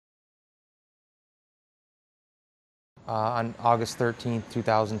On August 13th,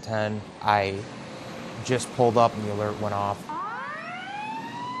 2010, I just pulled up and the alert went off.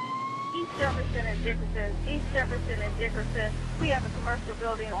 East Jefferson and Dickerson, East Jefferson and Dickerson. We have a commercial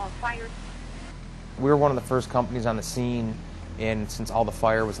building on fire. We were one of the first companies on the scene, and since all the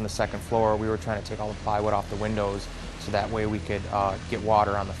fire was in the second floor, we were trying to take all the plywood off the windows so that way we could get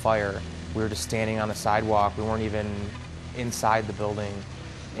water on the fire. We were just standing on the sidewalk. We weren't even inside the building,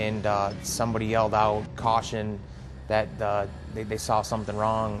 and somebody yelled out, "Caution," that they saw something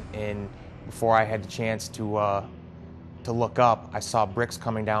wrong, and before I had the chance to look up, I saw bricks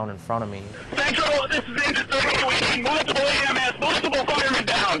coming down in front of me. Central, this is Engine 38. We need multiple AMS, multiple firemen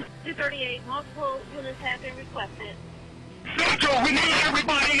down. 238, multiple units have been requested. Central, we need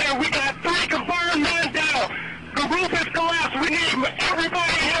everybody here. We got 3 confirmed men down. The roof is collapsed. We need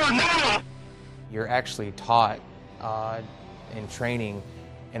everybody here now. You're actually taught in training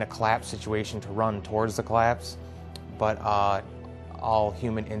in a collapse situation to run towards the collapse, but all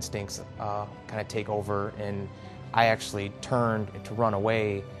human instincts kind of take over, and I actually turned to run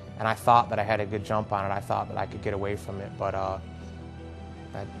away, and I thought that I had a good jump on it. I thought that I could get away from it, but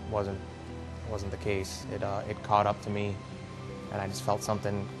that wasn't the case. It caught up to me, and I just felt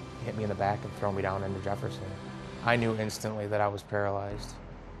something hit me in the back and throw me down into Jefferson. I knew instantly that I was paralyzed.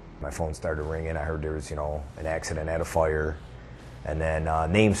 My phone started ringing. I heard there was, an accident at a fire, and then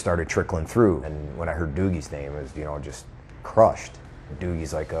names started trickling through. And when I heard Doogie's name, it was, just crushed.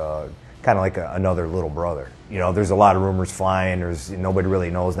 Doogie's like kind of like another little brother. There's a lot of rumors flying. Nobody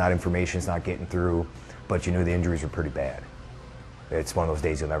really knows. Not information's not getting through, but you knew the injuries were pretty bad. It's one of those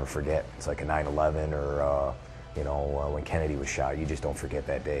days you'll never forget. It's like a 9/11 or when Kennedy was shot. You just don't forget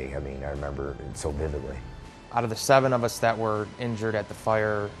that day. I mean, I remember it so vividly. Out of the 7 of us that were injured at the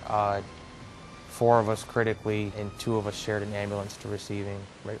fire, 4 of us critically, and 2 of us shared an ambulance to receiving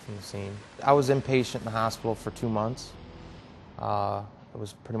right from the scene. I was inpatient in the hospital for 2 months. It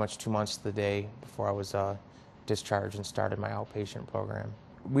was pretty much 2 months to the day before I was discharged and started my outpatient program.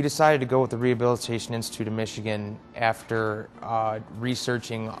 We decided to go with the Rehabilitation Institute of Michigan after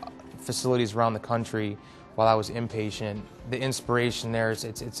researching facilities around the country while I was inpatient. The inspiration there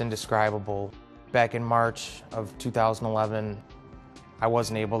it's indescribable. Back in March of 2011, I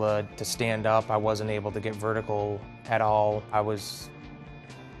wasn't able to stand up. I wasn't able to get vertical at all. I was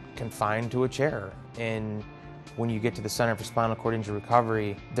confined to a chair. And when you get to the Center for Spinal Cord Injury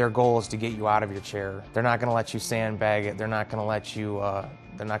Recovery, their goal is to get you out of your chair. They're not going to let you sandbag it. They're not going to let you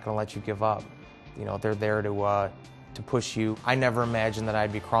give up. They're there to push you. I never imagined that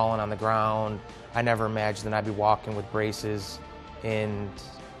I'd be crawling on the ground. I never imagined that I'd be walking with braces. And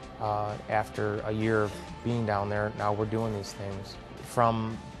after a year of being down there, now we're doing these things.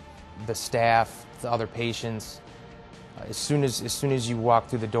 From the staff, the other patients, as soon as you walk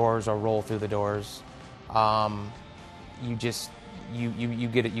through the doors or roll through the doors, you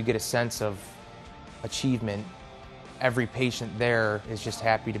get a sense of achievement. Every patient there is just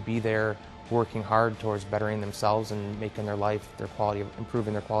happy to be there, working hard towards bettering themselves and making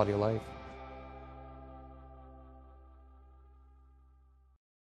improving their quality of life.